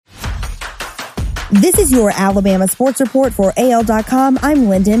This is your Alabama Sports Report for AL.com. I'm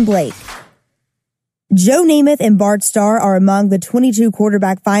Lyndon Blake. Joe Namath and Bart Starr are among the 22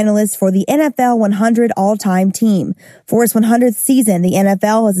 quarterback finalists for the NFL 100 all-time team. For its 100th season, the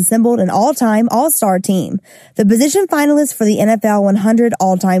NFL has assembled an all-time all-star team. The position finalists for the NFL 100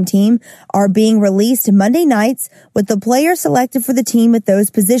 all-time team are being released Monday nights, with the players selected for the team at those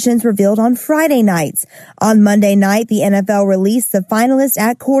positions revealed on Friday nights. On Monday night, the NFL released the finalists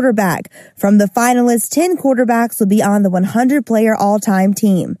at quarterback. From the finalists, 10 quarterbacks will be on the 100-player all-time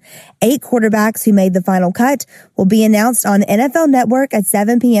team. 8 quarterbacks who made the final cut will be announced on NFL Network at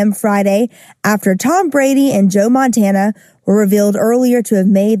 7 p.m. Friday after Tom Brady and Joe Montana were revealed earlier to have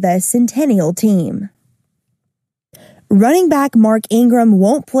made the Centennial team. Running back Mark Ingram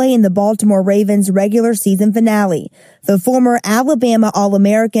won't play in the Baltimore Ravens regular season finale. The former Alabama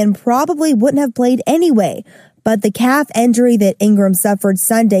All-American probably wouldn't have played anyway, but the calf injury that Ingram suffered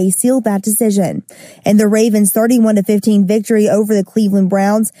Sunday sealed that decision. In the Ravens' 31-15 victory over the Cleveland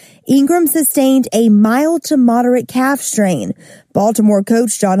Browns, Ingram sustained a mild to moderate calf strain. Baltimore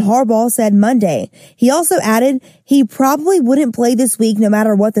coach John Harbaugh said Monday. He also added he probably wouldn't play this week no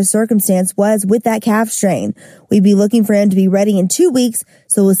matter what the circumstance was with that calf strain. We'd be looking for him to be ready in 2 weeks,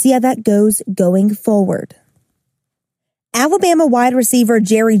 so we'll see how that goes going forward. Alabama wide receiver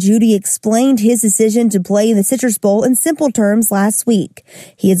Jerry Jeudy explained his decision to play in the Citrus Bowl in simple terms last week.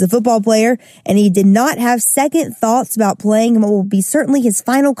 He is a football player, and he did not have second thoughts about playing in what will be certainly his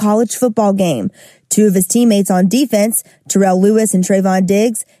final college football game. 2 of his teammates on defense, Terrell Lewis and Trayvon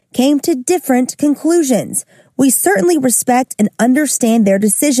Diggs, came to different conclusions. We certainly respect and understand their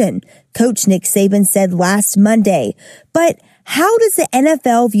decision, Coach Nick Saban said last Monday. But how does the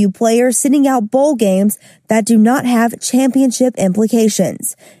NFL view players sitting out bowl games that do not have championship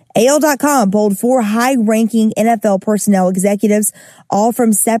implications? AL.com polled 4 high-ranking NFL personnel executives, all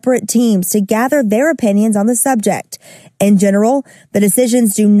from separate teams, to gather their opinions on the subject. In general, the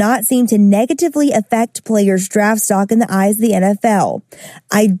decisions do not seem to negatively affect players' draft stock in the eyes of the NFL.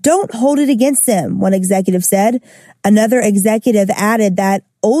 I don't hold it against them, one executive said. Another executive added that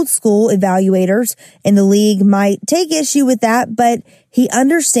old school evaluators in the league might take issue with that, but he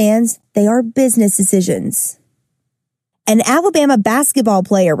understands they are business decisions. An Alabama basketball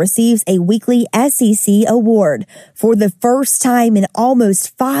player receives a weekly SEC award. For the first time in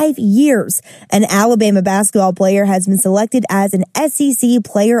almost 5 years, an Alabama basketball player has been selected as an SEC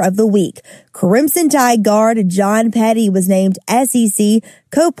Player of the Week. Crimson Tide guard John Petty was named SEC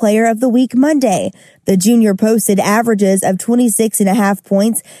Co-Player of the Week Monday. The junior posted averages of 26.5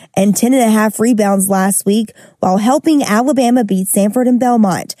 points and 10.5 rebounds last week while helping Alabama beat Samford and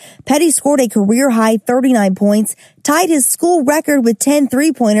Belmont. Petty scored a career-high 39 points, tied his school record with 10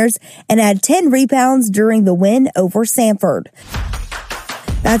 three-pointers, and had 10 rebounds during the win over Samford.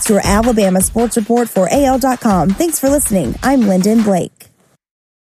 That's your Alabama Sports Report for AL.com. Thanks for listening. I'm Lyndon Blake.